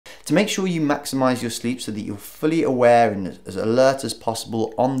To make sure you maximize your sleep so that you're fully aware and as alert as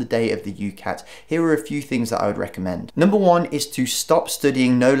possible on the day of the UCAT, here are a few things that I would recommend. Number one is to stop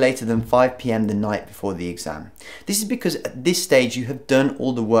studying no later than 5 p.m. the night before the exam. This is because at this stage you have done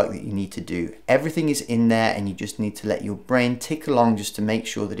all the work that you need to do. Everything is in there and you just need to let your brain tick along just to make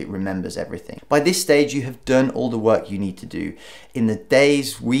sure that it remembers everything. By this stage you have done all the work you need to do in the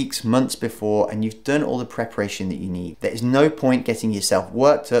days, weeks, months before, and you've done all the preparation that you need. There is no point getting yourself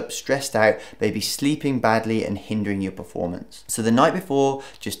worked up, stressed out, maybe sleeping badly and hindering your performance. So the night before,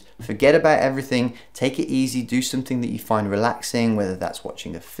 just forget about everything, take it easy, do something that you find relaxing, whether that's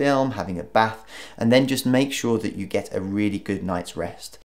watching a film, having a bath, and then just make sure that you get a really good night's rest.